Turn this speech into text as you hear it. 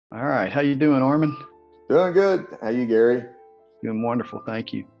All right. How you doing, Armin? Doing good. How you, Gary? Doing wonderful.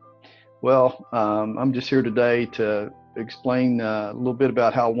 Thank you. Well, I'm just here today to explain a little bit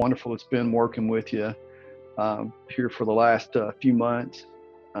about how wonderful it's been working with you here for the last few months.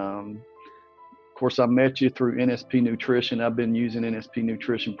 Of course, I met you through NSP Nutrition. I've been using NSP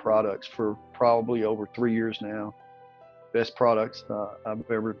Nutrition products for probably over 3 years now. Best products I've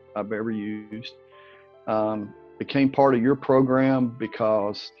ever used. Became part of your program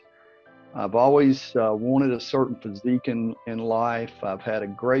because I've always wanted a certain physique in life. I've had a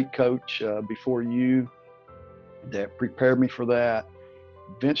great coach before you that prepared me for that.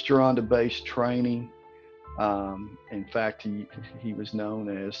 Vince Gironda based training. In fact, he was known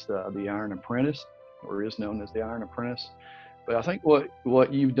as the Iron Apprentice, or is known as the Iron Apprentice. But I think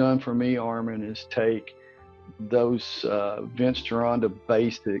what you've done for me, Armin, is take those Vince Gironda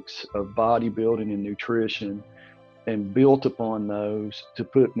basics of bodybuilding and nutrition and built upon those to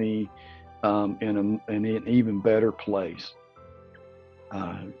put me in an even better place.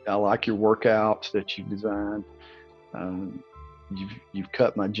 I like your workouts that you designed. Um, you've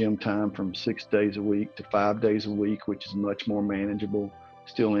cut my gym time from 6 days a week to 5 days a week, which is much more manageable.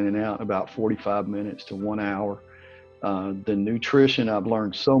 Still in and out in about 45 minutes to 1 hour. The nutrition, I've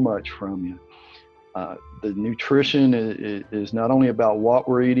learned so much from you. The nutrition is not only about what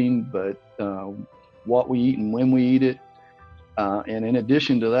we're eating, but what we eat and when we eat it. And in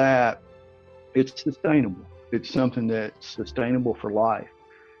addition to that, it's sustainable. It's something that's sustainable for life.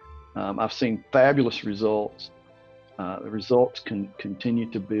 I've seen fabulous results. The results can continue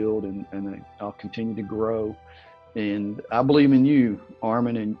to build, and I'll continue to grow. And I believe in you,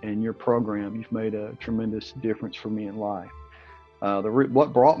 Armin, and your program. You've made a tremendous difference for me in life.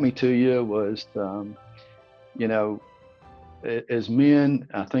 What brought me to you was, you know, as men,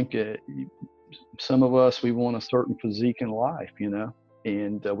 I think some of us, we want a certain physique in life,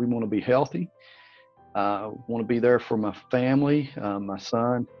 and we want to be healthy. Want to be there for my family, my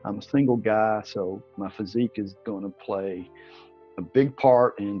son. I'm a single guy, so my physique is going to play a big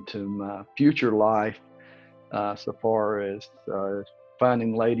part into my future life, so far as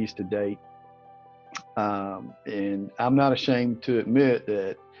finding ladies to date. And I'm not ashamed to admit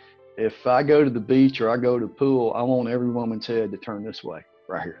that if I go to the beach or I go to the pool, I want every woman's head to turn this way,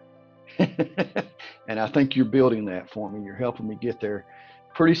 right here. And I think you're building that for me. You're helping me get there.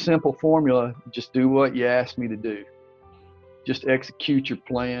 Pretty simple formula. Just do what you ask me to do. Just execute your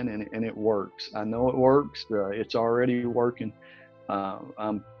plan, and it works. I know it works. It's already working.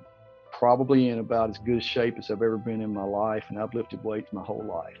 I'm probably in about as good a shape as I've ever been in my life, and I've lifted weights my whole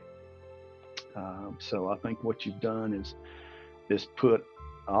life. So I think what you've done is put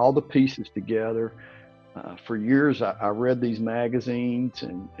all the pieces together. For years, I read these magazines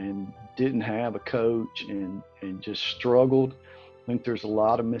and didn't have a coach and just struggled. I think there's a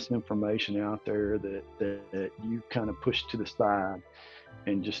lot of misinformation out there that you kind of push to the side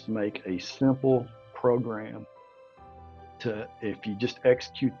and just make a simple program to, if you just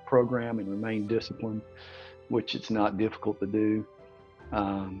execute the program and remain disciplined, which it's not difficult to do,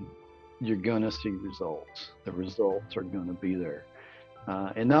 um, you're going to see results. The results are going to be there.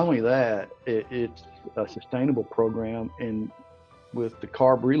 And not only that, it's a sustainable program. And with the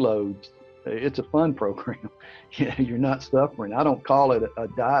carb reloads, it's a fun program. You're not suffering. I don't call it a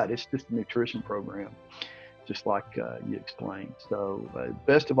diet. It's just a nutrition program, just like you explained. So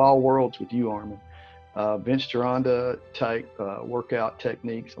best of all worlds with you, Armin. Vince Gironda type workout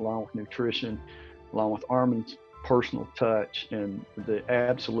techniques along with nutrition, along with Armin's personal touch and the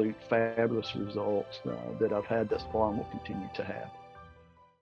absolute fabulous results that I've had thus far and will continue to have.